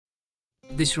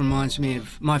This reminds me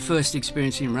of my first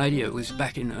experience in radio. It was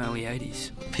back in the early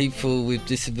 80s. People with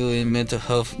disability and mental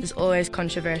health. There's always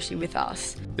controversy with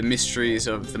us. The mysteries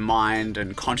of the mind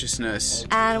and consciousness.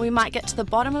 And we might get to the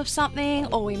bottom of something,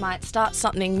 or we might start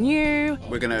something new.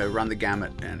 We're going to run the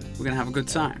gamut and we're going to have a good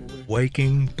time.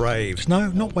 Waking Braves. No,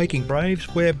 not Waking Braves.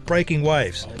 We're Breaking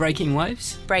Waves. Breaking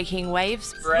waves? Breaking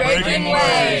waves. Breaking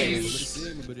Waves!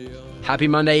 Happy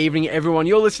Monday evening, everyone.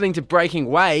 You're listening to Breaking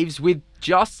Waves with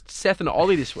just Seth and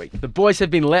Ollie this week. The boys have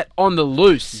been let on the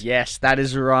loose. Yes, that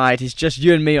is right. It's just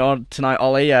you and me on tonight,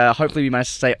 Ollie. Hopefully we manage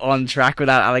to stay on track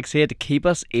without Alex here to keep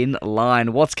us in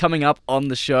line. What's coming up on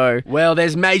the show? Well,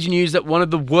 there's major news that one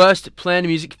of the worst planned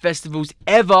music festivals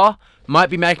ever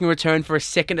might be making a return for a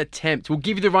second attempt. We'll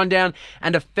give you the rundown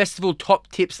and a festival top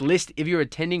tips list if you're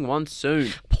attending one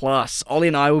soon. Plus, Ollie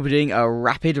and I will be doing a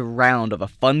rapid round of a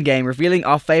fun game revealing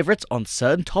our favourites on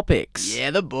certain topics.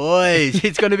 Yeah, the boys.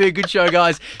 It's going to be a good show,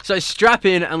 guys. So strap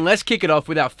in and let's kick it off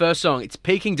with our first song. It's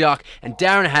Peking Duck and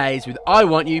Darren Hayes with I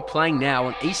Want You, playing now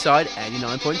on Eastside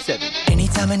 89.7.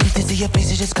 Anytime I need to see your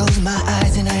face, I just close my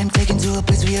eyes and I am taken to a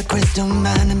place where your crystal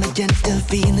mind and magenta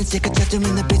feelings take a touch in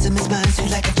the bits of my spine,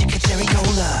 sweet like a chicken cherry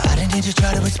cola. I didn't need to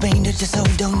try to explain it, just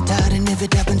hold on tight, and if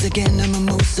it happens again, I'ma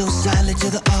move so silent to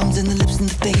the arms and the lips and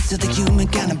the face of the human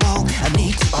cannibal. I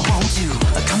need to, I want to,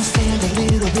 come stand a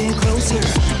little bit closer,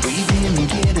 breathe in and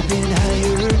get a bit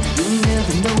higher. You'll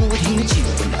never know what hits you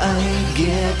when I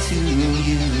get to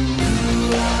you.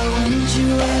 Ooh, I want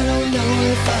you, I don't know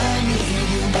if I need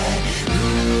you, but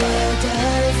ooh, I'll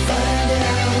die to find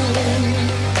out.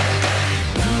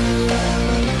 Ooh, I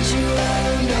want you, I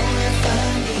don't know if I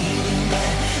need you,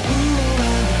 but ooh,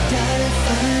 I'll die to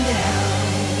find out.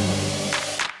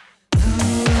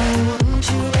 Ooh, I want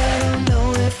you, I don't know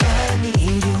if I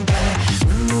need you, but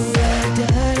ooh, I'll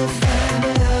die to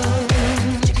find out.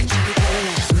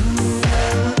 Ooh, I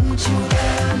want you, I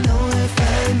don't know if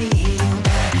I need you,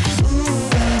 but ooh,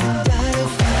 I'll die to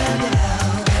find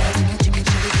out.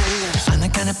 I'm the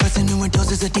kind of person who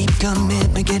endorses a deep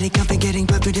commitment, getting comfy, getting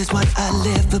perfect is what I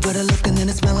live for. But I look and then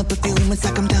I smell a perfume, it's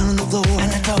like I'm down on the floor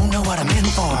and I don't know what I'm in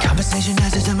for. Conversation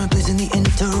has its time and place in the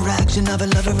interaction of a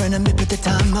lover and a mip at the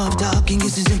time of talking.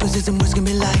 Uses and poses and words can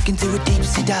be likened to a deep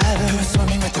sea diver who's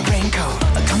swimming with a raincoat.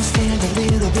 Come stand a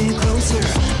little bit closer,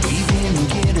 breathe in and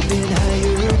get a bit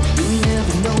higher. You'll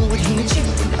never know what hits you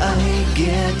when I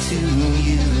get to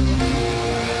you.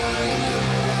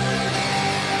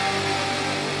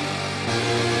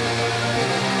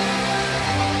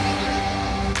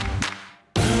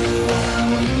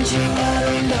 I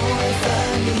don't know if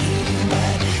I need you,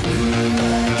 but ooh,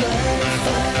 I gotta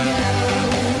find out.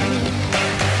 Ooh,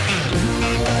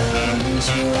 I want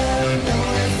you, I don't know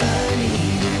if I need you, but ooh, I gotta find out. Ooh, I want you, I don't know if I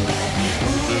need you, but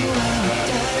ooh, I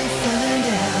gotta find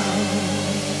out.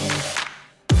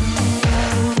 Ooh, I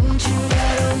want you, I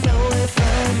don't know if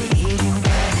I need you,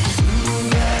 but ooh,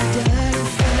 I gotta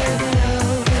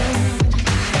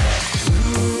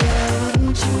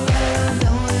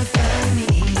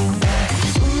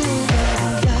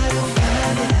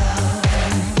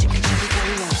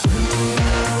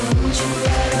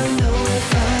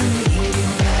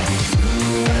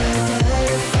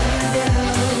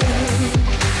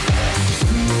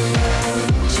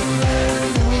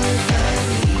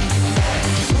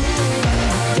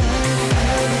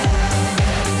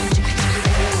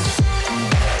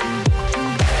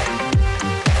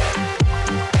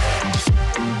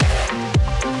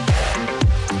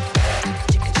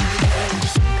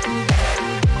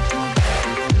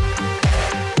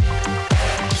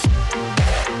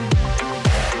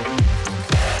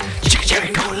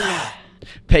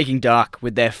Peking Duck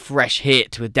with their fresh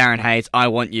hit with Darren Hayes, I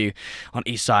Want You, on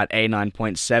Eastside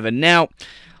 89.7. Now,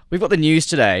 we've got the news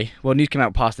today, well, news came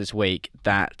out past this week,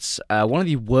 that one of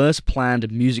the worst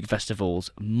planned music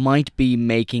festivals might be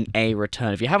making a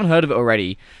return. If you haven't heard of it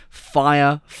already,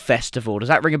 Fyre Festival. Does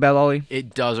that ring a bell, Ollie?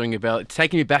 It does ring a bell. It's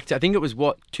taking me back to, I think it was,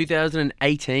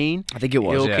 2018? I think it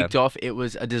was, It all kicked off. It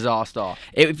was a disaster.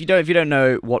 If you don't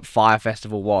know what Fyre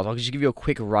Festival was, I'll just give you a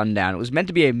quick rundown. It was meant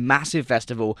to be a massive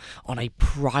festival on a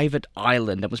private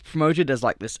island and was promoted as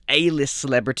like this A-list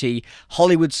celebrity,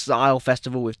 Hollywood-style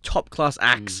festival with top-class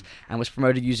acts and was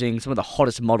promoted using some of the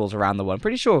hottest models around the world. I'm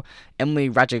pretty sure Emily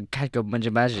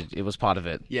Ratajkowski it was part of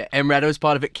it. Yeah, Emrata was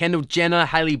part of it. Kendall Jenner,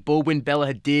 Hailey Baldwin,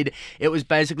 Bella Hadid. It was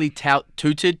basically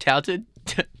touted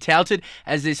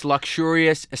as this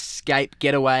luxurious escape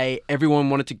getaway. Everyone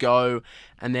wanted to go,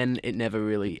 and then it never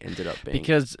really ended up being.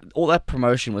 Because all that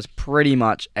promotion was pretty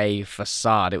much a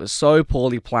facade. It was so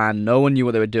poorly planned. No one knew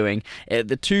what they were doing.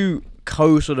 The two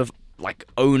sort of like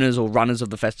owners or runners of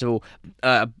the festival,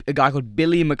 a guy called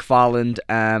Billy McFarland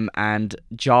and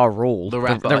Ja Rule, The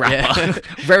rapper, yeah.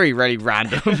 very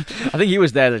random. I think he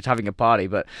was there just having a party,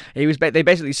 but they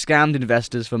basically scammed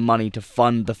investors for money to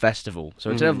fund the festival.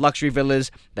 So instead of luxury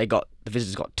villas, the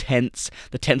visitors got tents.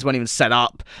 The tents weren't even set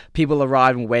up. People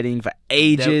arrived and were waiting for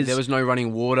ages. There was no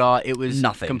running water. It was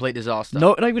Nothing. Complete disaster.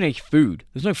 Not even any food.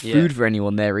 There was no food for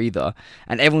anyone there either.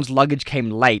 And everyone's luggage came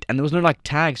late, and there was no like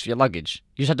tags for your luggage.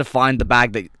 You just had to find the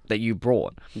bag that you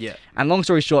brought. Yeah. And long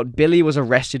story short, Billy was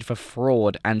arrested for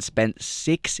fraud and spent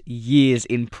 6 years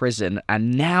in prison.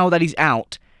 And now that he's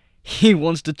out, he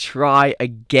wants to try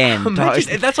again.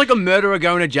 Imagine, that's like a murderer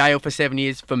going to jail for 7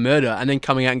 years for murder and then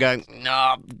coming out and going,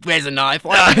 "No, where's a knife?"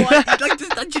 What?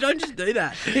 You don't just do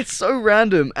that. It's so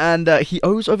random. And he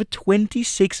owes over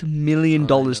 $26 million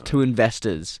to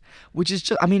investors, which is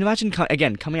just, I mean, imagine,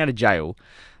 again, coming out of jail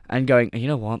and going, you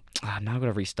know what, now I've got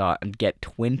to restart and get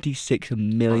 $26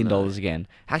 million again.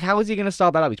 How is he going to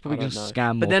start that up? He's probably going to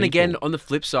scam more But then people. again, on the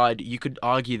flip side, you could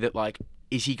argue that, like,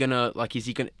 is it gonna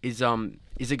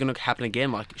happen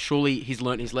again? Like, surely he's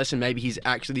learnt his lesson. Maybe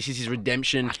this is his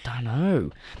redemption. I don't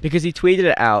know. Because he tweeted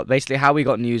it out. Basically, how we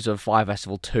got news of Fire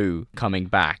Festival 2 coming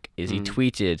back is he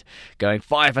tweeted going,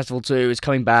 Fire Festival 2 is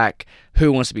coming back.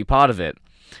 Who wants to be part of it?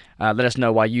 Let us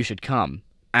know why you should come.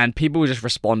 And people just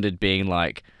responded being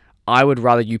like, I would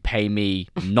rather you pay me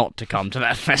not to come to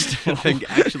that festival than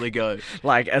actually go.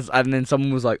 And then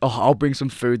someone was like, "Oh, I'll bring some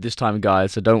food this time,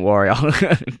 guys. So don't worry."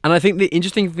 And I think the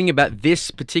interesting thing about this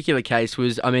particular case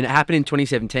was, I mean, it happened in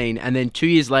 2017, and then 2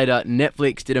 years later,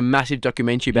 Netflix did a massive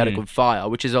documentary about it called Fire,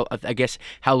 which is, I guess,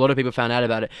 how a lot of people found out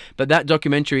about it. But that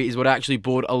documentary is what actually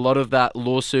brought a lot of that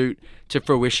lawsuit to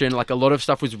fruition. Like, a lot of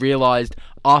stuff was realized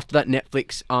after that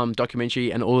Netflix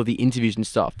documentary and all of the interviews and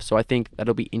stuff. So I think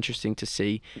that'll be interesting to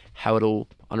see how it all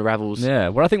unravels. Yeah,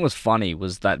 what I think was funny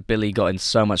was that Billy got in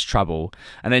so much trouble,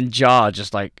 and then Jar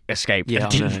just like escaped. Yeah,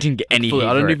 and didn't get any heat.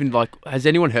 I don't for it. even like. Has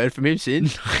anyone heard from him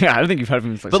since? Yeah, I don't think you've heard of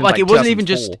him. Since, But like, it wasn't even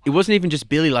 2004. just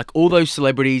Billy. Like, all those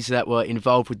celebrities that were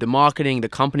involved with the marketing, the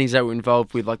companies that were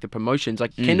involved with like the promotions.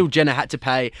 Like, Kendall Jenner had to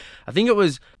pay, I think it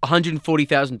was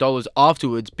 $140,000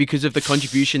 afterwards because of the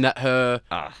contribution that her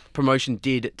promotion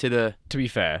did to the. To be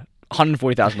fair,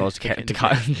 $140,000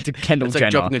 to Kendall It's like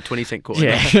Jenner. dropping a 20-cent coin.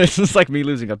 Yeah, it's just like me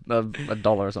losing a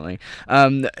dollar or something. I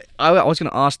was going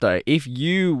to ask though, if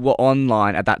you were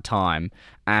online at that time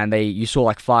and you saw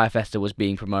like Fire Festival was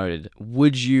being promoted,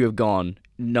 would you have gone?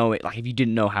 Like if you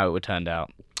didn't know how it would turn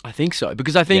out? I think so,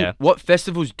 because I think what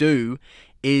festivals do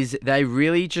is they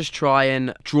really just try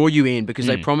and draw you in because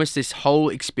they promise this whole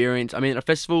experience. I mean,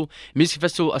 music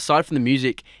festival, aside from the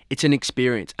music, it's an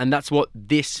experience, and that's what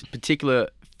this particular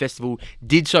festival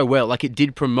did so well. Like, it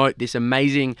did promote this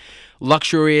amazing,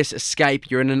 luxurious escape.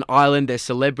 You're in an island, there's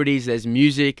celebrities, there's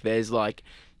music, there's like,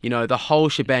 you know, the whole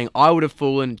shebang. I would have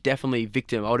fallen definitely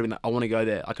victim. I would have been like, I want to go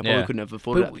there. Like, I probably couldn't have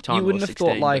afforded it at the time. You wouldn't I was have 16,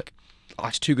 thought like,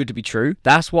 it's too good to be true.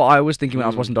 That's what I was thinking when I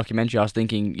was watching the documentary. I was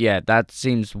thinking, yeah, that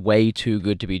seems way too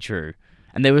good to be true.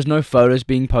 And there was no photos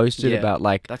being posted about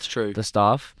like that's true. The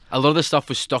stuff. A lot of the stuff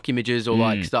was stock images or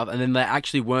like stuff, and then they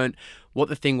actually weren't. What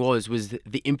the thing was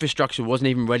the infrastructure wasn't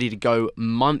even ready to go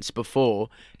months before,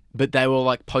 but they were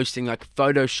like posting like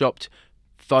photoshopped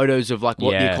photos of like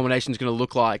what the accommodation's going to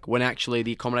look like when actually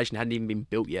the accommodation hadn't even been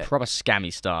built yet. Proper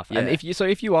scammy stuff. Yeah. And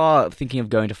if you are thinking of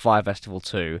going to Fire Festival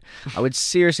 2, I would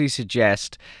seriously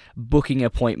suggest booking an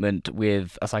appointment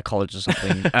with a psychologist or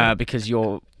something because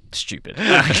you're stupid.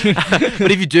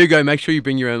 But if you do go, make sure you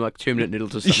bring your own like 2-minute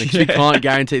noodles or something, because you can't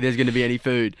guarantee there's going to be any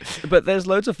food. But there's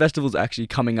loads of festivals actually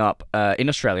coming up in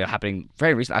Australia happening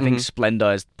very recently. I think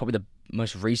Splendor is probably the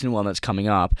most recent one that's coming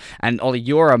up. And Ollie,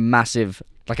 you're a massive,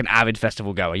 like an avid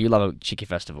festival goer. You love a Cheeky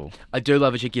Festival. I do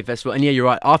love a Cheeky Festival. And yeah, you're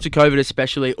right. After COVID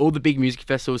especially, all the big music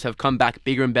festivals have come back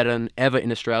bigger and better than ever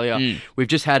in Australia. We've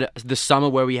just had the summer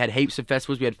where we had heaps of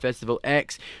festivals. We had Festival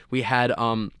X. We had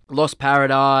Lost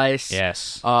Paradise.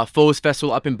 Yes. Falls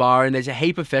Festival up in Byron. There's a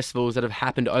heap of festivals that have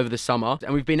happened over the summer.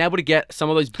 And we've been able to get some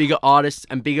of those bigger artists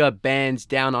and bigger bands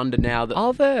down under now. That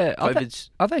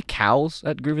Are there cows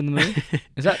at Groove in the Moon?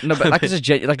 Is that no? But like,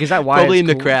 is that why? probably it's in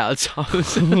the called- crowds.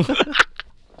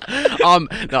 No,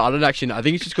 I don't actually know. I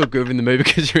think it's just called Groove in the Moon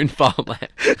because you're in farmland.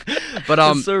 But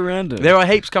That's so random. there are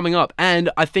heaps coming up,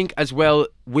 and I think as well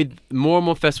with more and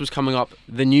more festivals coming up,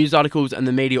 the news articles and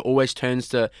the media always turns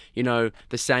to, you know,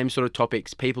 the same sort of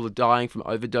topics. People are dying from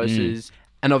overdoses.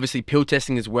 and obviously pill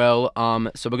testing as well.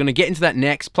 So we're going to get into that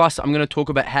next. Plus, I'm going to talk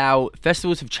about how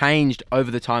festivals have changed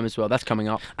over the time as well. That's coming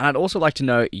up. And I'd also like to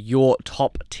know your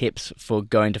top tips for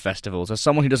going to festivals. As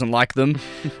someone who doesn't like them,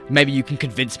 maybe you can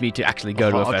convince me to actually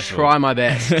go to a festival. I'll try my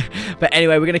best. But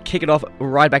anyway, we're going to kick it off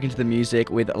right back into the music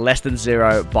with Less Than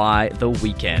Zero by The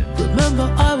Weeknd.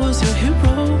 Remember, I was your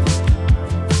hero.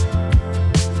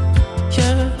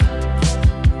 Yeah,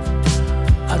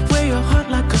 I'd wear your heart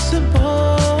like a symbol.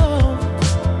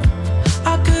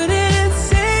 I couldn't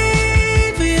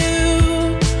save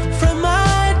you from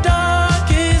my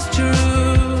darkest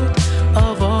truth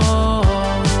of all.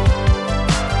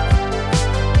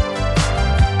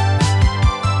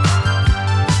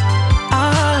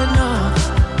 I know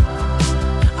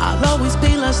I'll always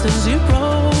be less than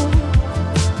zero.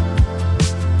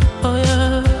 Oh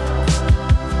yeah,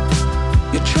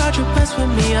 you tried your best with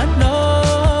me, I know.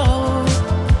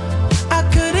 I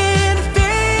couldn't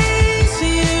face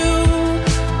you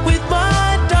with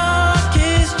my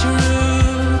darkest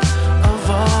truth of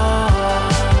all.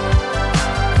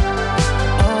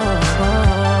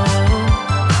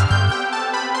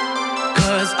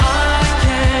 Cause I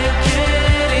can't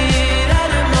get it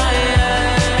out of my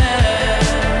head.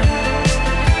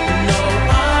 No,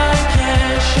 I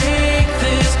can't shake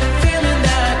this feeling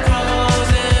that crawls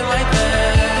in my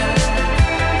bed.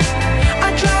 I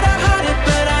try to hide it,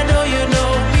 but I know you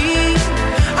know me.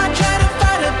 I try to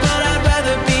fight it, but I'd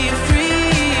rather be free.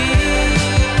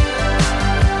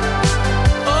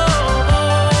 Oh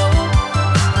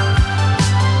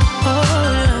yeah.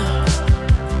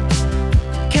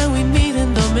 Can we meet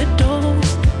in the middle?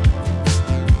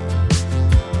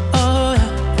 Oh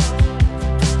yeah.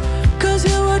 Cause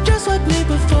you were just like me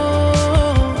before.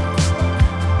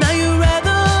 Now you'd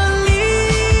rather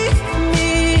leave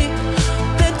me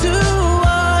than to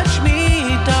watch me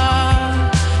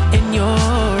die in your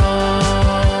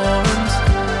arms.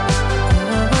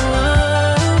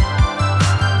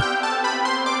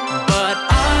 But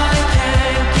I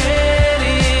can't get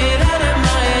it out of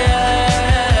my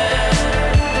head.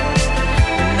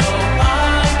 No, I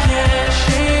can't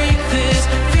shake this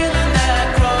feeling that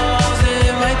crawls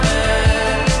in my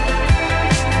bed.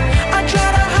 I try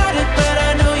to hide it, but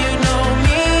I know you know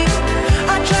me.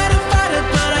 I try to fight it,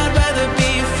 but I'd rather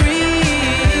be free.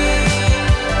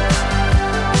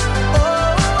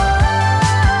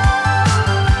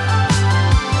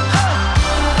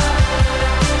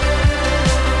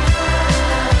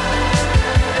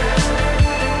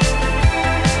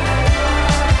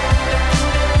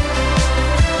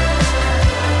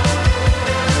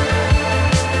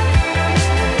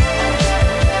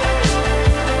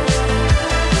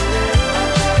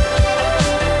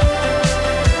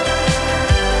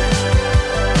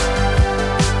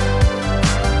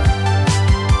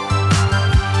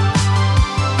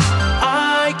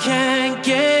 I can't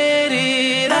get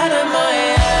it out of my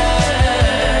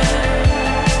head.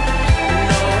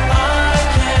 No, I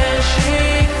can't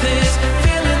shake this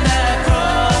feeling that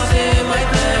crawls in my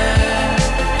bed.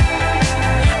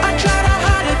 I try to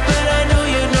hide it, but I know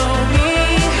you know me.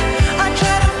 I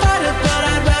try to fight it, but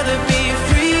I'd rather be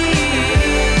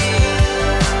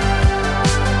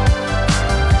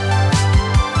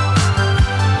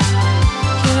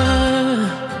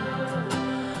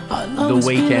The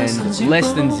Weeknd,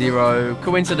 Less Than Zero.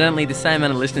 Coincidentally, the same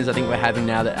amount of listeners I think we're having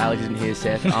now that Alex isn't here,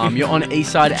 Seth. You're on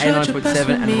Eastside 89.7,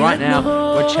 and right now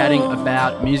we're chatting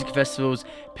about music festivals,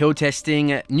 pill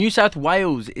testing. New South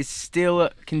Wales is still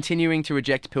continuing to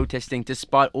reject pill testing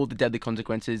despite all the deadly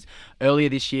consequences. Earlier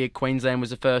this year, Queensland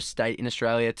was the first state in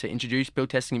Australia to introduce pill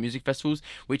testing at music festivals,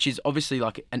 which is obviously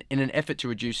like in an effort to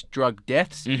reduce drug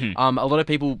deaths. A lot of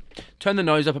people turn the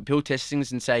nose up at pill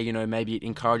testings and say, maybe it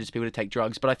encourages people to take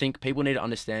drugs, but I think people need to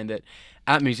understand that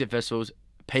at music festivals,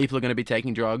 people are going to be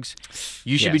taking drugs.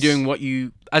 You should be doing what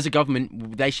you, as a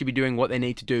government, they should be doing what they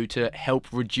need to do to help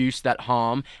reduce that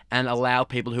harm and allow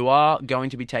people who are going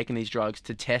to be taking these drugs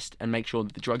to test and make sure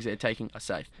that the drugs they're taking are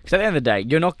safe. Because at the end of the day,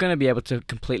 you're not going to be able to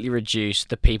completely reduce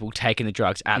the people taking the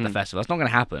drugs at the festival. It's not going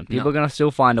to happen. People are going to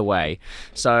still find a way.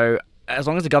 So as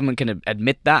long as the government can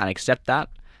admit that and accept that,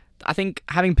 I think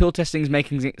having pill testing is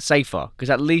making it safer. Because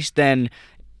at least then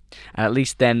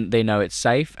they know it's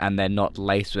safe and they're not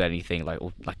laced with anything like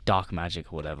dark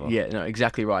magic or whatever. Yeah, no,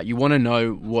 exactly right. You want to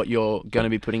know what you're going to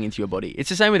be putting into your body. It's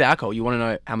the same with alcohol. You want to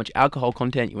know how much alcohol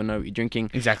content, you want to know what you're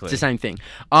drinking. Exactly. It's the same thing.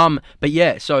 But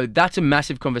yeah, so that's a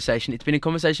massive conversation. It's been a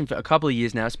conversation for a couple of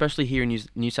years now, especially here in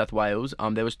New South Wales.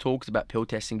 There was talks about pill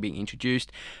testing being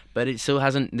introduced, but it still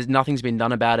hasn't, nothing's been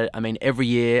done about it. I mean, every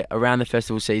year around the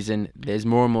festival season, there's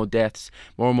more and more deaths,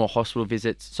 more and more hospital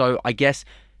visits. So I guess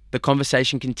the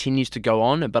conversation continues to go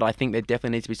on, but I think there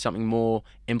definitely needs to be something more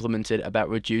implemented about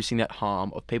reducing that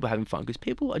harm of people having fun, because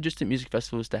people are just at music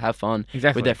festivals to have fun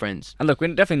with their friends. And look, we're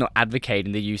definitely not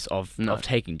advocating the use of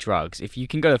taking drugs. If you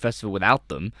can go to a festival without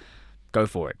them, go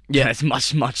for it. Yeah, it's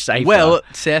much, much safer. Well,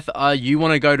 Seth, you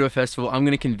want to go to a festival, I'm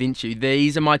going to convince you.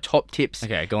 These are my top tips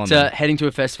to heading to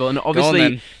a festival. And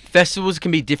obviously, festivals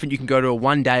can be different. You can go to a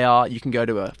 1-dayer, you can go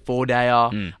to a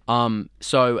 4-dayer.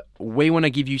 So we want to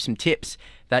give you some tips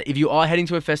that if you are heading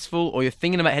to a festival or you're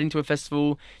thinking about heading to a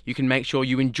festival, you can make sure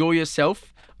you enjoy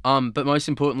yourself. But most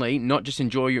importantly, not just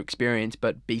enjoy your experience,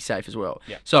 but be safe as well.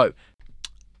 Yeah. So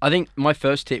I think my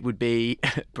first tip would be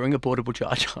bring a portable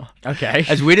charger. Okay.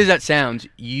 As weird as that sounds,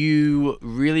 you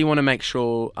really want to make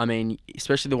sure, I mean,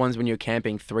 especially the ones when you're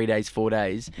camping 3 days, 4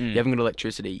 days, you haven't got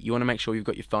electricity. You want to make sure you've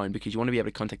got your phone, because you want to be able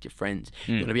to contact your friends.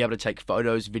 You want to be able to take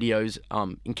photos, videos,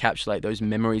 encapsulate those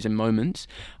memories and moments.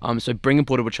 So bring a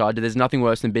portable charger. There's nothing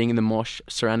worse than being in the mosh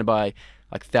surrounded by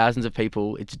like thousands of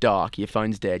people. It's dark, your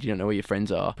phone's dead, you don't know where your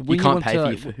friends are, you can't pay for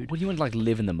your food. What do you want to like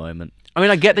live in the moment? I mean,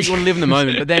 I get that you want to live in the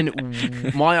moment, but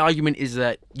then my argument is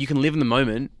that you can live in the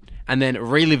moment and then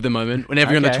relive the moment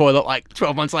whenever you're in the toilet like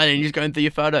 12 months later and you're just going through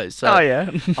your photos.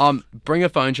 So, bring a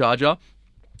phone charger,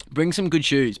 bring some good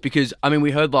shoes, because, I mean,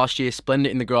 we heard last year Splendor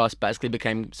in the Grass basically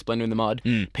became Splendor in the Mud.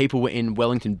 People were in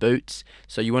Wellington boots,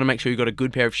 so you want to make sure you've got a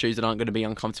good pair of shoes that aren't going to be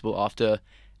uncomfortable after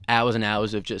hours and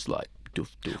hours of just like doof,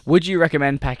 doof. Would you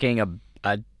recommend packing a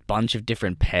bunch of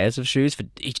different pairs of shoes for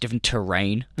each different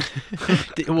terrain?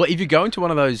 Well, if you're going to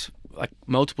one of those like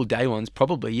multiple day ones,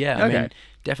 probably, yeah. I mean,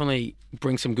 definitely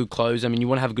bring some good clothes. I mean, you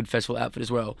want to have a good festival outfit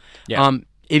as well. Yeah.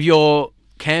 If you're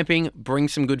camping, bring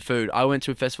some good food. I went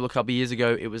to a festival a couple of years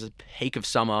ago. It was a peak of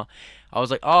summer. I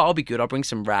was like, oh, I'll be good. I'll bring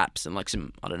some wraps and like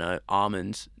some, I don't know,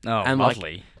 almonds. Oh, and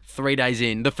lovely. Like 3 days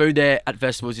in, the food there at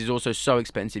festivals is also so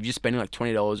expensive. You're spending like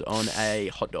 $20 on a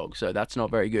hot dog, so that's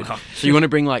not very good. So you want to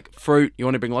bring like fruit, you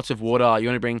want to bring lots of water, you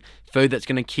want to bring food that's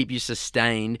going to keep you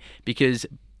sustained, because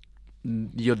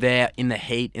you're there in the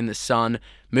heat, in the sun,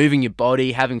 moving your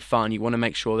body, having fun. You want to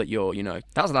make sure that you're, you know...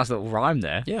 That was a nice little rhyme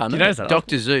there. Yeah, I know. Did you notice that?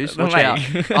 Dr. Zeus, watch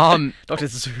out. Dr.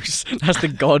 Zeus. That's the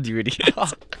god, you idiot.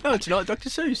 No, it's not Dr.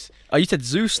 Zeus. Oh, you said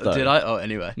Zeus, though. Did I? Oh,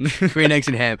 anyway. Green eggs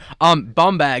and ham.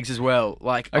 Bum bags as well.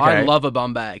 Like, I love a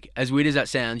bum bag. As weird as that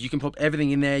sounds, you can pop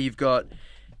everything in there. You've got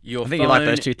your phone. I think you like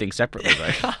those two things separately,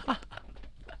 though.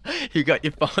 You've got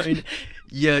your phone,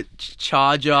 your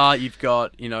charger, you've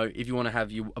got, you know, if you want to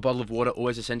have a bottle of water,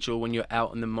 always essential when you're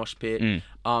out in the mosh pit.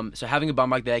 So having a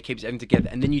bum bag there keeps everything together,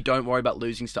 and then you don't worry about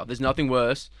losing stuff. There's nothing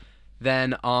worse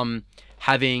than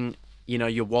having, you know,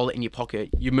 your wallet in your pocket.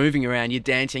 You're moving around, you're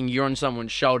dancing, you're on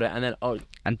someone's shoulder, and then,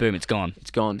 and boom, it's gone. It's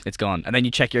gone. It's gone. And then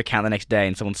you check your account the next day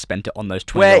and someone spent it on those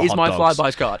 $20 Where is my hot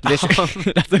dogs. Flybuys card?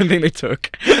 That's the only thing they took.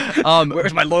 Where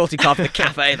is my loyalty card for the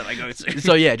cafe that I go to?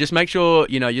 So yeah, just make sure,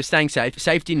 you know, you're staying safe.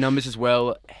 Safety in numbers as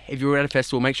well. If you're at a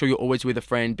festival, make sure you're always with a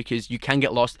friend, because you can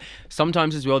get lost.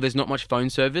 Sometimes as well, there's not much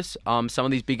phone service. Some of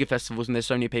these bigger festivals, and there's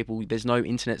so many people, there's no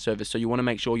internet service. So you want to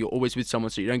make sure you're always with someone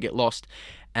so you don't get lost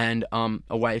and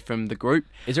away from the group.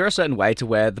 Is there a certain way to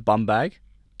wear the bum bag?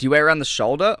 Do you wear it around the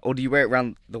shoulder or do you wear it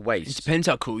around the waist? It depends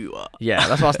how cool you are. Yeah,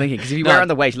 that's what I was thinking. Because if you wear it around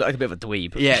the waist, you look like a bit of a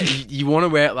dweeb. Yeah, you want to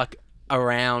wear it like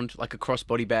around, like a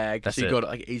crossbody bag, That's so you've it. got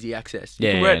like easy access.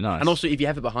 Nice. And also, if you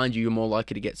have it behind you, you're more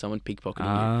likely to get someone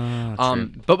pickpocketing you.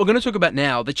 True. But we're going to talk about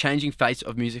now the changing face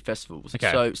of music festivals.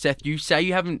 Okay. So, Seth, you say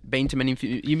you haven't been to many.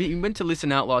 You went to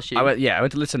Listen Out last year. I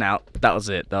went to Listen Out. That was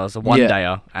it. That was a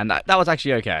 1-dayer, and that was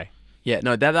actually okay. Yeah,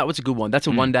 no, that was a good one. That's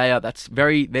a 1-dayer. That's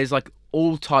there's like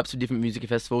all types of different music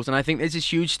festivals, and I think there's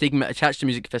this huge stigma attached to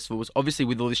music festivals, obviously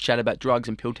with all this chat about drugs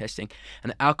and pill testing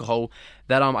and alcohol,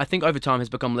 that I think over time has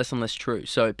become less and less true.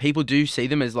 So people do see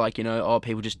them as like, you know, oh,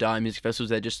 people just die in music festivals,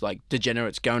 they're just like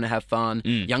degenerates going to have fun,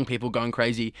 young people going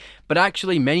crazy. But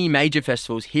actually many major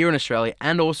festivals here in Australia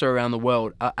and also around the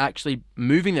world are actually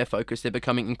moving their focus. They're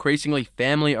becoming increasingly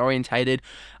family orientated,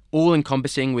 all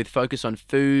encompassing, with focus on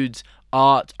foods,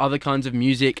 art, other kinds of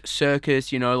music,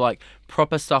 circus, you know, like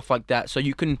proper stuff like that. So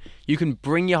you can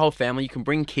bring your whole family, you can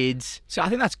bring kids. So I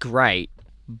think that's great,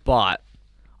 but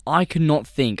I could not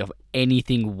think of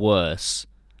anything worse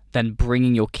than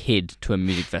bringing your kid to a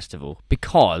music festival,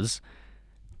 because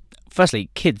firstly,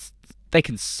 kids, they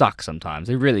can suck sometimes.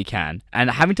 They really can. And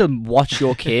having to watch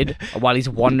your kid while he's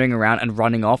wandering around and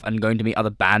running off and going to meet other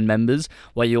band members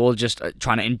while you're all just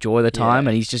trying to enjoy the time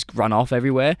and he's just run off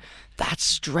everywhere, that's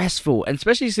stressful. And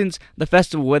especially since the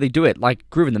festival where they do it, like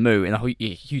Groove in the Moo, in a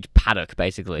huge paddock,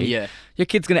 basically. Yeah. Your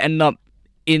kid's going to end up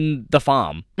in the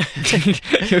farm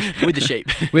With the sheep.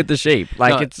 with the sheep.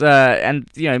 Like No. it's and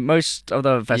most of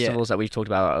the festivals that we've talked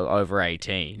about are over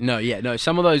 18. No.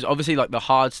 Some of those, obviously, like the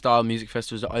hard style music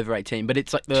festivals are over 18, but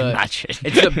it's like Imagine.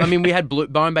 I mean, we had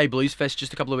Byron Bay Blues Fest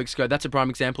just a couple of weeks ago. That's a prime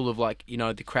example of like,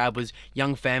 the crowd was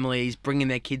young families bringing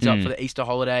their kids up for the Easter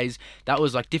holidays. That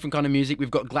was like different kind of music.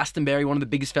 We've got Glastonbury, one of the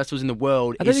biggest festivals in the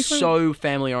world, Are they is so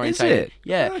family orientated. Is it?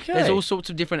 Yeah, Okay. there's all sorts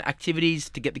of different activities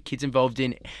to get the kids involved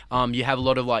in. You have a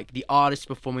lot of like the artists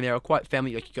performing there are quite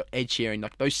family. Like you got Ed Sheeran,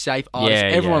 like those safe artists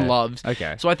everyone loves.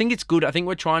 Okay. So I think it's good. I think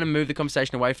we're trying to move the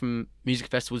conversation away from music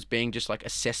festivals being just like a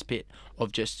cesspit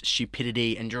of just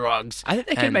stupidity and drugs. I think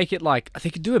they could And- make it like they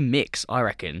could do a mix. I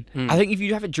reckon. I think if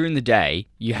you have it during the day,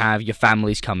 you have your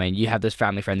families come in, you have those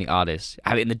family-friendly artists.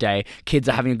 Have it in the day, kids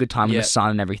are having a good time in Yeah. the sun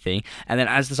and everything, and then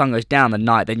as the sun goes down, the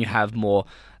night, then you have more.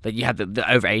 That you have the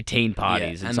over 18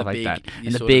 parties and stuff like that,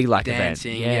 and the big like events.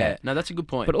 dancing. Yeah. No, that's a good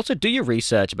point. But also do your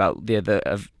research about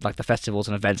the festivals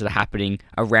and events that are happening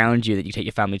around you that you take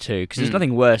your family to, because there's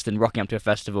nothing worse than rocking up to a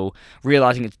festival,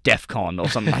 realizing it's DEF CON or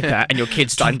something like that, and your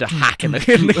kid's starting to hack in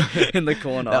the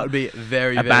corner. that would be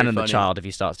very, very Abandon the funny. child if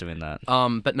he starts doing that.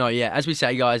 But no, yeah. As we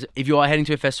say, guys, if you are heading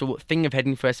to a festival, thinking of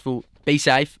heading to a festival, be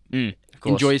safe. Of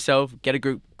course. Enjoy yourself. Get a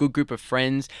good group of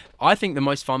friends. I think the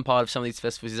most fun part of some of these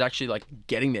festivals is actually like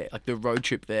getting there, like the road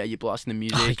trip there. You're blasting the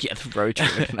music. Oh, yeah, the road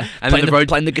trip. And then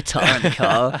playing the guitar in the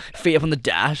car, feet up on the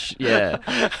dash. Yeah,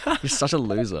 you're such a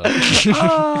loser.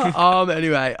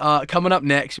 Anyway, coming up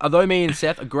next, although me and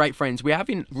Seth are great friends, we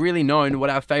haven't really known what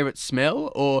our favorite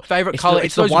smell or favorite color.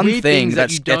 It's the those one weird thing things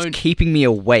that you that's don't. keeping me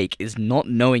awake is not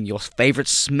knowing your favorite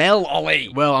smell, Ollie.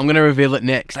 Well, I'm gonna reveal it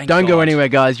next. Thank Don't go God. anywhere,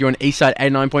 guys. You're on Eastside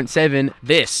 89.7.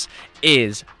 This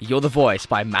is You're the Voice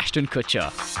by Ashton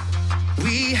Kutcher.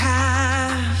 We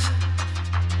have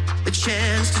a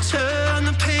chance to turn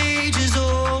the pages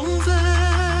over.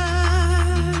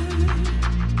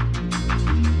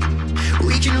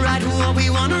 We can write what we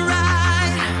want to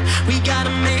write. We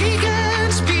gotta make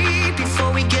it speak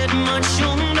before we get much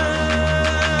older.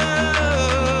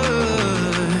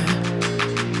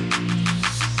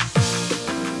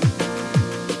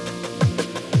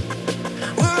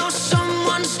 We're all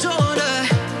someone's daughter.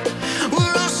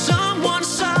 We're all someone's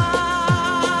son.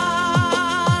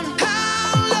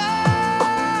 How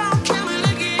long can we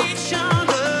look at each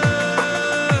other?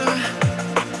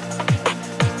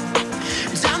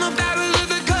 Down the barrel of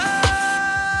a gun.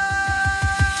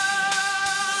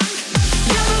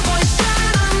 You're the voice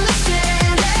trying to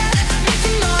understand it. Make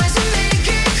the noise and make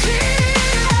it clear.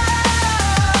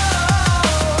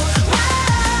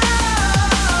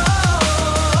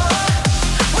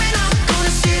 We're not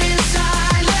gonna sit in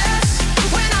silence.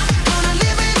 We're not gonna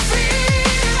live in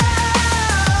fear.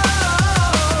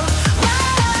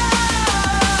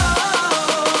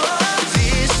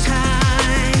 This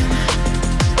time,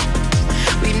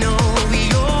 we know we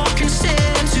all can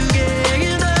stand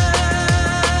together.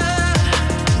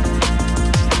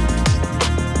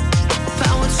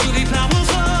 Power to be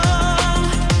powerful.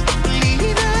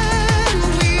 Believing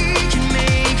we can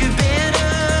make it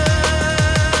better.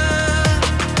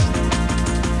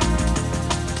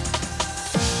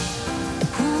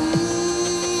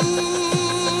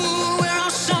 We're all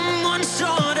someone's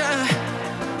daughter.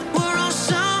 We're all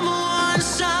someone's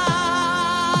son.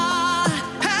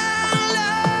 How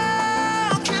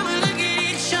long can we look at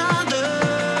each other?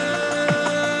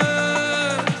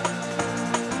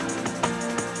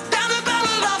 Down the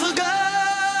barrel of a gun.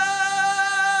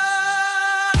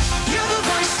 You're the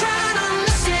voice trying to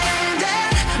understand it.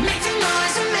 Make the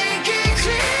noise and make it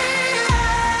clear.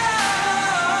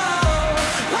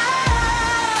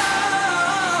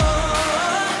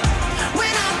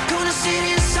 We're not gonna sit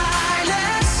in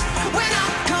silence. We're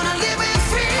not gonna live in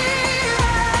fear.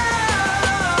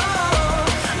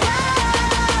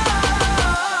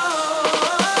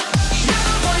 You're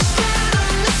the voice trying to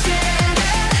understand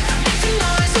it. Make the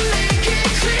noise and make it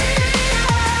clear.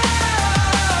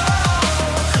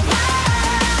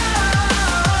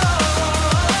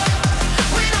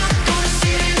 We're not gonna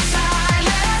sit in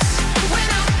silence.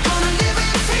 We're not gonna live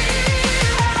in fear.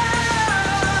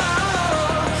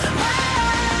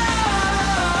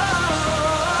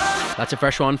 That's a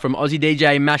fresh one from Aussie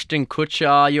DJ Ashton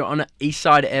Kutcher. You're on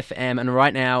Eastside FM, and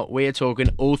right now we are talking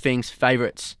all things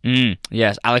favourites.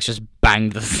 Yes, Alex just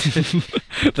banged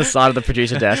the side of the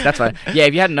producer desk. That's fine. Yeah,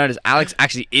 if you hadn't noticed, Alex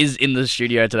actually is in the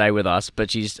studio today with us,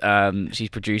 but she's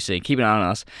producing. Keep an eye on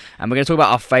us, and we're going to talk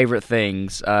about our favourite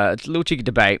things. It's a little cheeky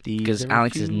debate because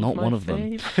Alex is not one of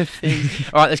them. All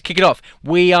right, let's kick it off.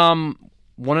 We want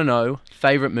to know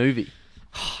favourite movie.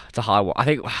 It's a high one. I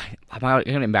think I'm going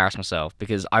to embarrass myself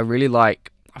because I really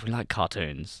like I really like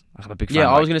cartoons. I'm a big fan. Yeah, of,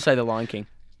 I was like- going to say The Lion King.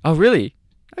 Oh, really?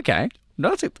 Okay.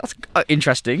 No, that's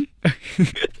interesting.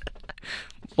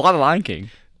 Why The Lion King?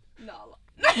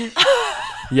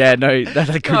 Yeah, no, that's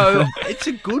a good No, one. it's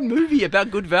a good movie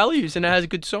about good values and it has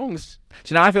good songs.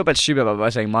 So now I feel a bit stupid by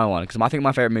saying my one, because I think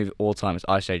my favourite movie of all time is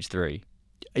Ice Age 3.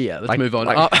 Yeah, let's Like- move on.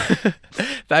 like-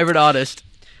 Favorite artist?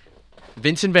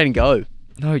 Vincent Van Gogh.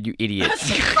 No, you idiots.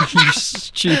 You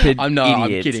stupid I'm not.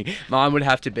 idiots. I'm kidding. Mine would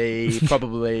have to be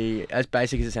probably as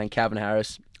basic as it's saying Calvin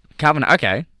Harris. Calvin,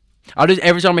 okay. I just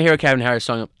every time I hear a Calvin Harris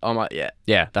song, I'm like, yeah.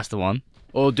 Yeah, that's the one.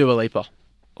 Or Dua Lipa.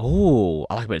 Oh,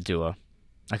 I like a bit of Dua.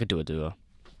 I could do a Dua.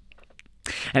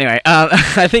 Anyway,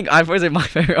 I think I'd probably say my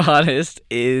favourite artist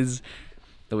is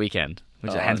The Weeknd,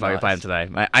 which is hence why we play him today.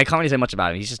 I can't really say much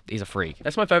about him. He's a freak.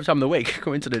 That's my favorite time of the week.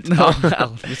 Coincidence. No,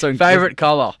 well, you're so Favorite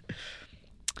color?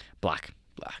 black.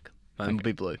 Black. Mine would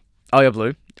be blue. Oh, you're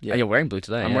blue. Yeah. Oh, you're wearing blue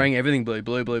today. I'm yeah. wearing everything blue.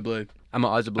 Blue, blue, blue. And my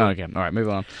eyes are blue. Oh, okay. All right, move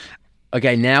on.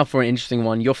 Okay, now for an interesting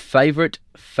one. Your favorite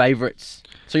favorites.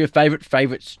 So your favorite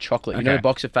favorites chocolate. You know Okay. the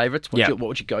box of favorites? Yeah. What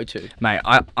would you go to? Mate,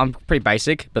 I'm pretty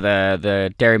basic, but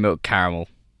the Dairy Milk Caramel.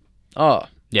 Oh,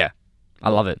 Yeah, I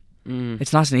love it.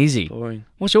 It's nice and easy. boring.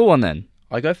 What's your one then?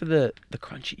 I go for the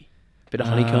crunchy. Bit of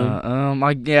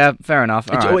honeycomb. Yeah, fair enough.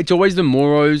 It's, All right. it's always the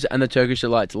Moros and the Turkish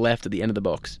delights left at the end of the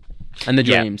box. And the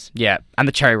Yeah, dreams. Yeah, and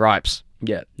the cherry ripes.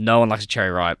 Yeah, No one likes a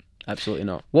cherry ripe. absolutely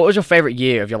not. What was your favourite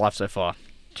year of your life so far?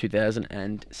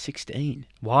 2016.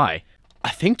 Why? I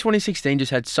think 2016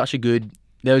 just had such a good...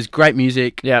 There was great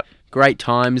music, Yep. great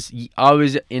times. I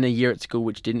was in a year at school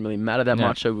which didn't really matter that Yeah.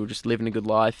 much, so we were just living a good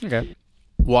life. Okay.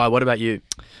 Why? What about you?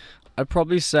 I'd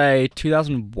probably say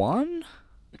 2001.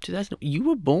 2000. You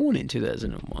were born in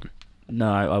 2001. No,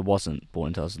 I wasn't born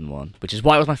in 2001, which is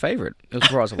why it was my favourite. It was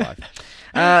before I was alive.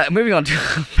 Moving on to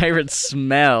favourite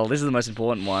smell. This is the most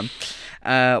important one.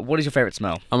 What is your favourite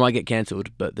smell? I might get cancelled,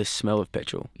 but the smell of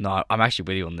petrol. No, I'm actually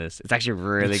with you on this. It's actually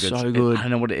really It's good. so good. I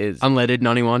don't know what it is. Unleaded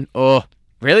 91. Oh,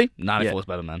 Really? 94 Yeah. is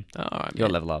better, man. all right. You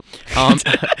gotta man. level up.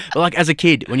 But like as a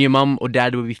kid, when your mum or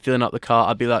dad would be filling up the car,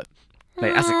 I'd be like,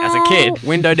 Mate, as a kid,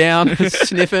 window down,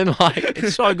 sniffing. Like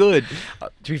it's so good.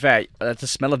 to be fair, the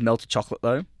smell of melted chocolate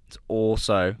though, it's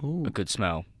also a good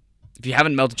smell. If you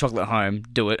haven't melted chocolate at home,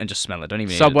 do it and just smell it. Don't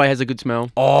even eat Subway has a good smell.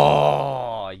 it.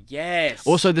 Oh yes.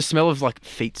 Also, the smell of like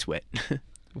feet sweat.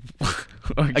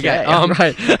 okay. okay,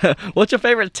 Right. What's your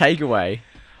favorite takeaway?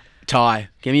 Thai.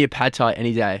 Give me a pad Thai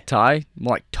any day. Thai?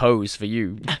 More like toes for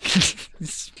you.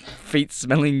 Feet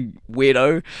smelling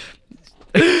weirdo.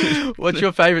 What's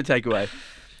your favorite takeaway?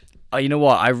 Oh, you know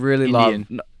what? I really Indian.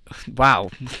 love. Wow.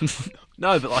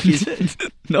 No, but like is it?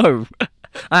 No.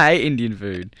 I hate Indian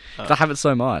food. 'Cause I have it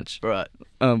so much. Right.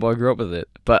 But I grew up with it.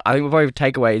 But I think my favorite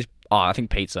takeaway is. Oh, I think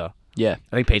pizza. Yeah.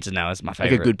 I think pizza now is my Like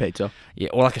favorite. a good pizza. Yeah,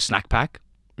 or like a snack pack.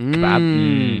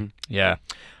 Kebab. Yeah.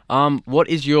 What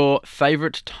is your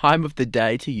favorite time of the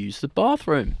day to use the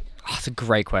bathroom? Oh, that's a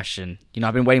great question. You know,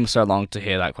 I've been waiting so long to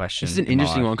hear that question. This is an in my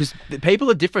interesting life. one because people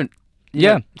are different. You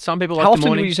Yeah. know, some people like How the often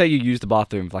morning. would you say you use the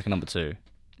bathroom for like a number 2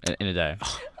 in a day?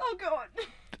 Oh god.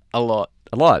 A lot.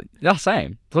 A lot. Yeah,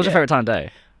 same. What's your Yeah. favorite time of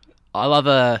day? I love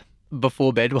a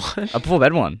before bed one. A before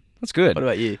bed one. That's good. What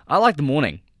about you? I like the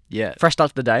morning. Yeah. Fresh start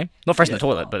to the day. Not fresh in the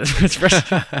toilet, but it's fresh,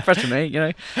 fresh to me. You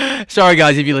know. Sorry,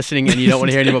 guys, if you're listening and you don't want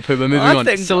to hear any more poo, but moving I on.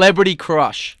 think- Celebrity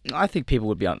crush. I think people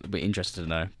would be interested to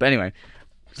know. But anyway,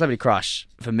 celebrity crush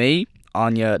for me,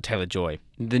 Anya Taylor-Joy.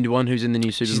 The one who's in the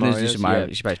new Super She's in the Mario. new Super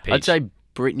Mario. She plays Peach. I'd say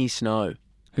Brittany Snow.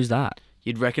 Who's that?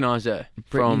 You'd recognise her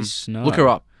Brittany from. Snow. Look her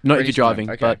up. Not Brittany if you're driving,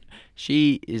 Snow, okay. but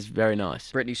she is very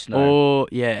nice. Brittany Snow. Or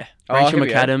yeah, Oh, Rachel here we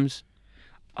go. McAdams.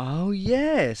 Oh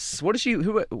yes. What is she?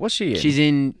 What's she in? She's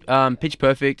in Pitch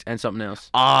Perfect and something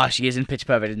else. she is in Pitch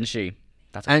Perfect, isn't she?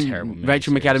 That's a And terrible movie.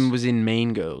 Rachel series. McAdams was in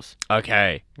Mean Girls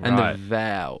Okay. and right. The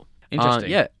Vow. Interesting.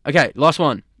 Yeah. Okay. Last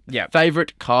one. Yeah.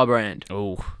 Favorite car brand.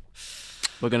 Oh.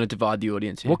 We're gonna divide the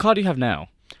audience here. What car do you have now?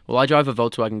 Well, I drive a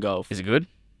Volkswagen Golf. Is it good?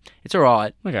 It's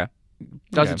alright. Okay.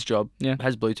 Does Okay. its job. Yeah.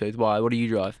 Has Bluetooth. Why? What do you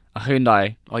drive? A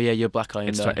Hyundai. Oh yeah, you're black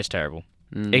Hyundai. It's terrible.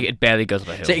 Mm. It barely goes up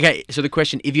a hill. So, okay, so the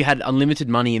question: if you had unlimited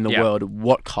money in the Yeah. world,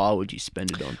 what car would you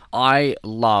spend it on? I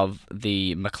love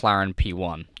the McLaren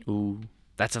P1. Ooh.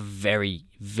 That's a very,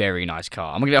 very nice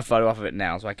car. I'm gonna get a photo off of it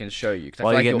now so I can show you. 'Cause I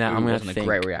While feel you're like getting your that, I'm ooh gonna wasn't a think.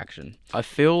 great reaction. I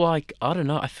feel like I don't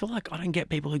know. I feel like I don't get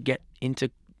people who get into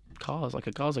cars. Like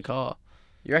a car's a car.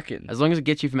 You reckon? As long as it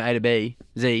gets you from A to B,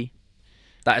 Z,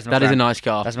 That is that is a nice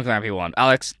car. That's McLaren P1.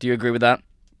 Alex, do you agree with that?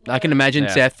 I can imagine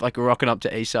Yeah. Seth like rocking up to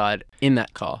Eastside in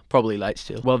that car, probably late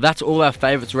still. Well, that's all our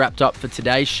favourites wrapped up for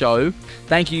today's show.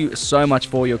 Thank you so much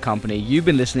for your company. You've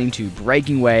been listening to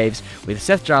Breaking Waves with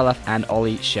Seth Jarlath and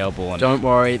Ollie Shelbourne. Don't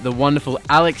worry, the wonderful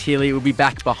Alex Healy will be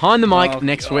back behind the mic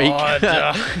next week.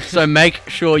 So make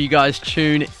sure you guys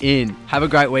tune in. Have a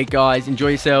great week, guys. Enjoy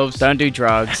yourselves. Don't do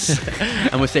drugs.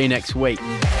 And we'll see you next week.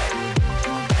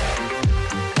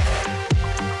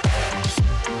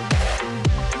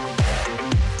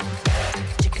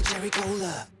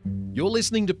 You're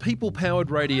listening to People Powered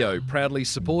Radio, proudly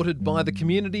supported by the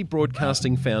Community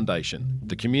Broadcasting Foundation.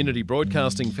 The Community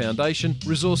Broadcasting Foundation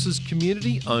resources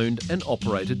community-owned and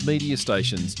operated media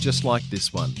stations just like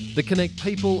this one that connect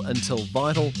people and tell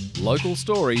vital, local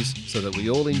stories so that we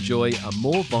all enjoy a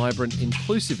more vibrant,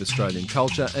 inclusive Australian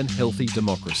culture and healthy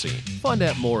democracy. Find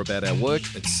out more about our work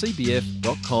at cbf.com.au.